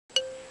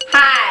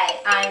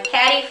I'm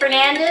Patty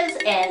Fernandez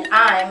and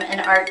I'm an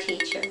art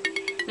teacher.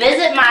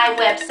 Visit my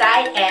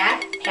website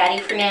at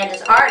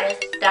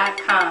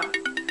pattyfernandezartist.com.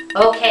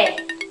 Okay,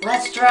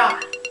 let's draw.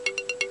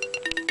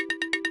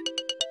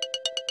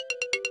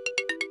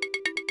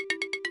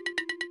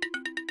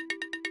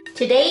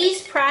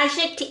 Today's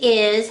project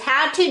is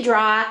how to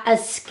draw a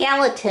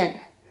skeleton.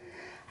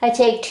 I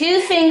take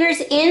 2 fingers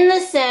in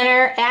the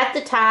center at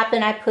the top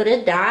and I put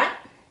a dot.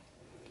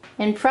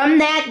 And from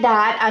that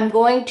dot, I'm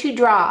going to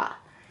draw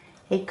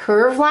a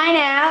curved line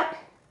out,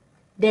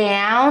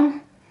 down,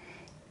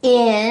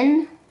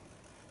 in,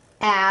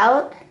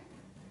 out,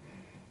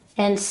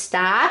 and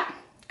stop.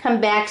 Come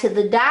back to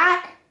the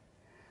dot.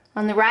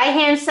 On the right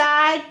hand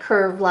side,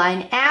 curved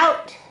line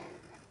out,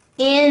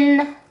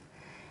 in,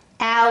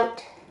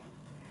 out,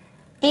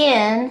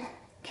 in,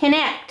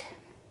 connect.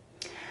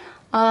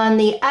 On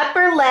the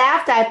upper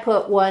left, I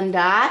put 1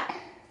 dot.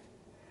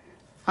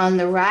 On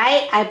the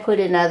right, I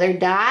put another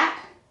dot.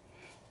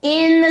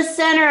 In the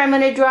center, I'm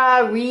going to draw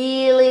a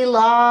really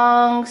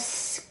long,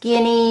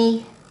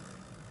 skinny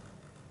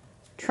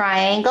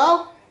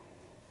triangle.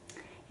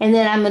 And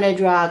then I'm going to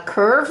draw a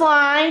curved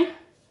line,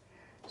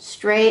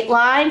 straight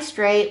line,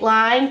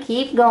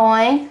 keep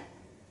going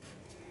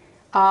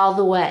all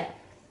the way.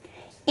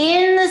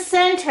 In the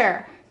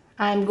center,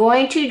 I'm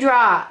going to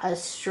draw a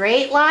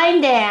straight line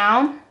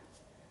down.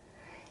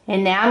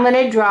 And now I'm going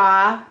to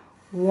draw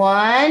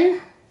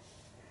 1,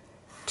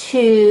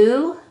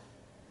 2,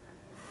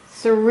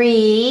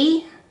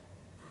 3,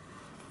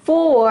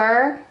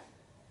 4,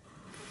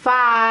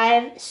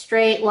 5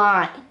 straight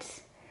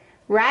lines.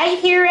 Right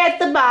here at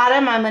the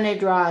bottom, I'm going to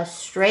draw a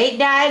straight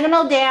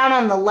diagonal down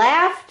on the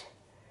left,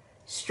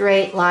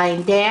 straight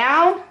line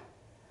down,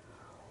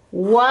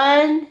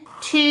 1,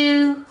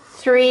 2,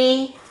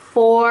 3,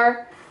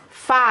 4,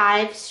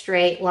 5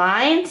 straight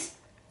lines.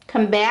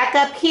 Come back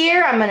up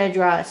here, I'm going to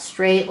draw a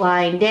straight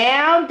line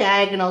down,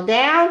 diagonal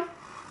down,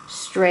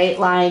 straight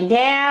line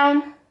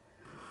down,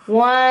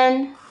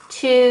 1,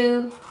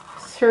 2,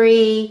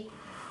 3,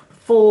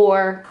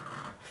 4,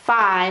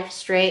 5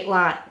 straight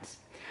lines.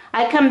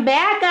 I come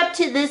back up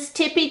to this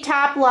tippy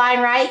top line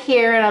right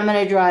here and I'm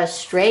going to draw a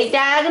straight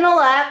diagonal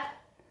up,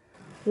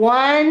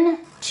 1,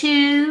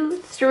 2,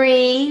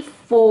 3,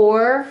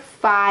 4,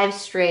 5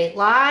 straight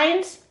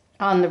lines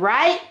on the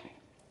right.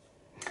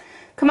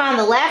 Come on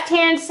the left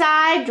hand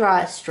side, draw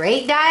a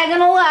straight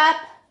diagonal up,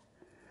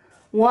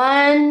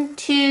 1,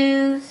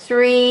 2,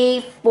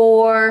 3,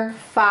 4,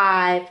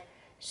 5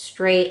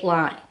 straight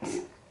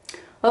lines.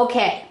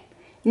 Okay,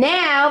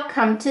 now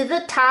come to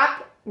the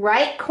top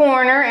right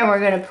corner and we're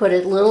going to put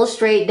a little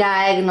straight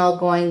diagonal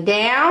going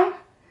down.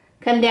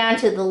 Come down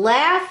to the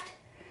left,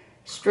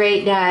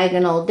 straight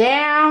diagonal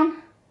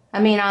down.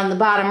 On the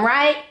bottom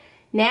right.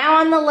 Now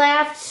on the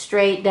left,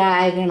 straight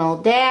diagonal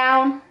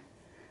down,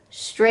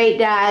 straight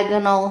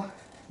diagonal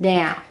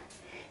down.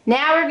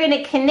 Now we're going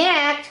to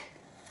connect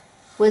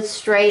with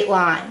straight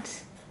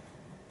lines.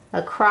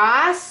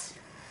 Across,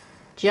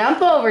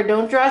 jump over,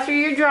 don't draw through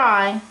your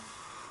drawing.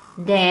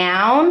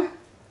 Down,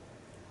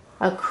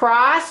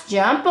 across,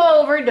 jump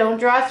over, don't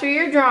draw through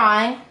your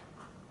drawing.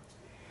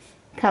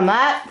 Come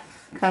up,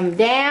 come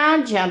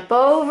down, jump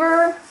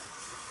over,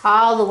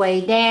 all the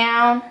way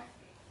down,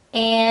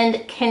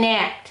 and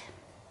connect.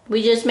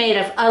 We just made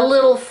a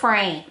little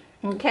frame,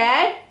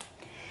 okay?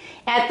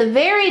 At the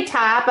very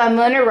top, I'm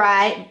going to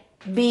write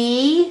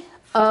B,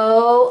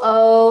 O,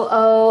 O,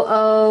 O,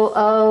 O,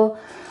 O,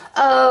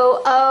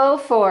 O, O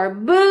for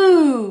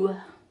boo.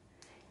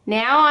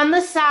 Now on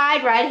the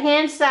side,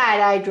 right-hand side,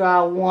 I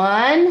draw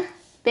 1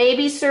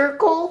 baby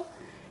circle,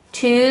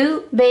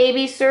 2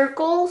 baby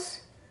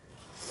circles,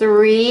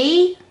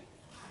 3,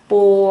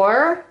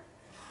 4,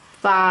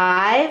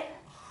 5,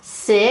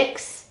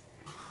 6,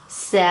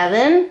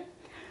 7.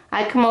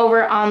 I come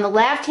over on the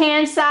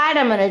left-hand side,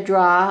 I'm going to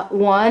draw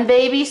 1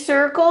 baby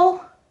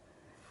circle,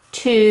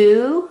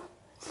 2,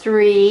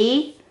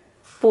 3,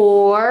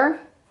 4,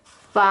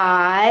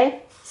 5,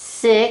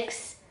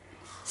 6,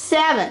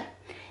 7.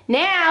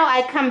 Now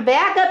I come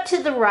back up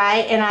to the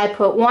right and I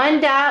put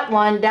 1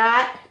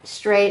 dot,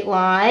 straight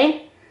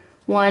line,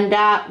 1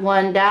 dot,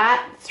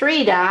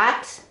 3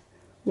 dots,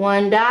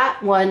 1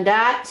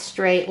 dot,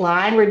 straight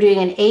line. We're doing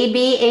an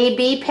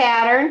AB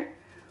pattern.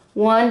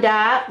 1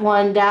 dot,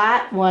 1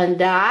 dot, 1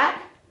 dot,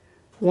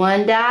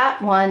 1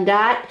 dot, 1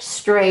 dot,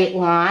 straight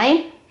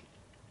line.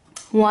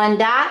 1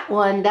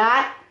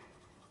 dot,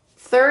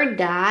 third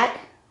dot,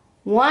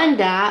 1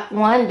 dot,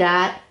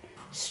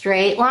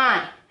 straight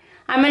line.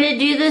 I'm going to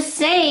do the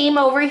same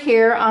over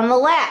here on the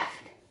left.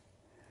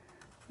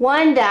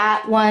 1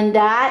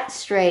 dot,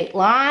 straight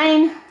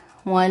line,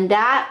 1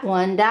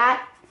 dot,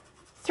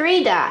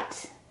 3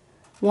 dots.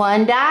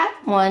 1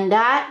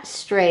 dot,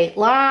 straight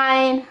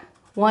line,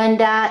 1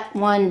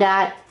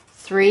 dot,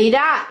 3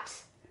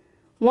 dots.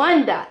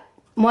 1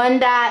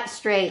 dot,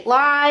 straight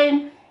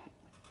line,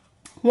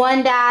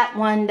 1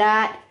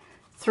 dot,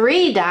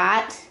 3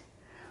 dots,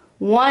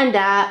 1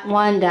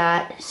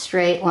 dot,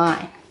 straight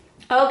line.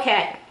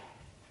 Okay,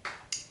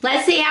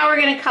 let's see how we're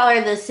going to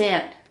color this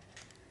in.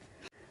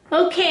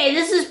 Okay,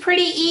 this is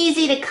pretty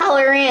easy to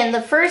color in.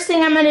 The first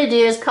thing I'm going to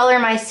do is color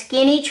my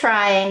skinny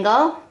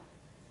triangle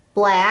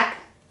black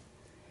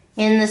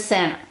in the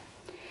center.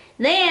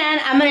 Then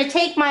I'm going to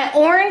take my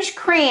orange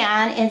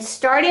crayon and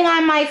starting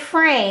on my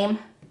frame,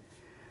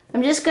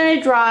 I'm just going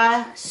to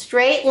draw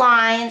straight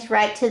lines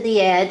right to the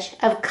edge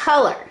of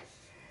color.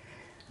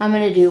 I'm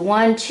going to do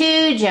 1,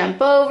 2,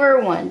 jump over,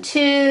 1,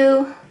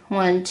 2,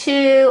 1,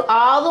 2,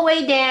 all the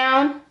way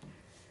down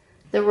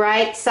the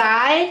right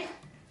side.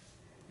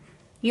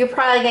 You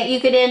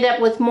could end up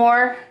with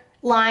more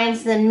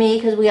lines than me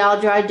because we all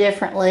draw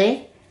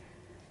differently.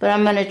 But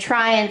I'm going to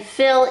try and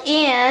fill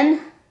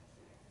in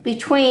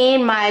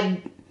between my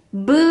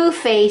boo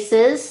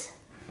faces,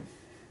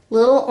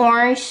 little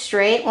orange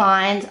straight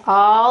lines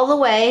all the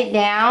way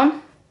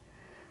down,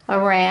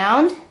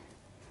 around,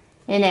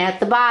 and at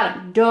the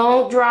bottom.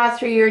 Don't draw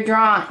through your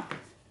drawing,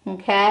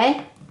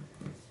 okay?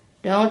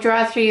 Don't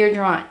draw through your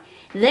drawing.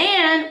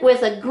 Then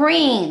with a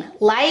green,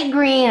 light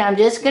green, I'm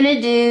just going to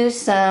do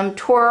some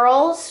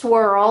twirls,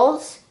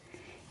 swirls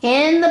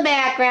in the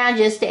background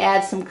just to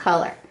add some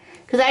color.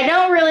 Because I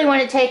don't really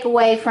want to take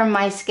away from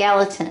my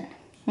skeleton,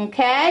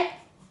 okay?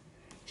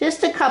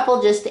 Just a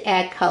couple just to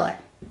add color.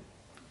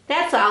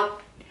 That's all.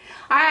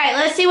 Alright,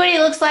 let's see what he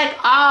looks like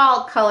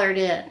all colored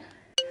in.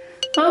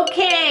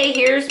 Okay,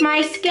 here's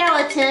my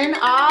skeleton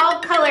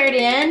all colored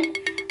in,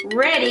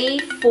 ready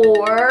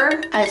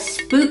for a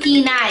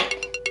spooky night.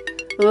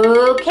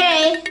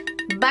 Okay,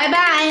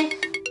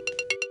 bye-bye.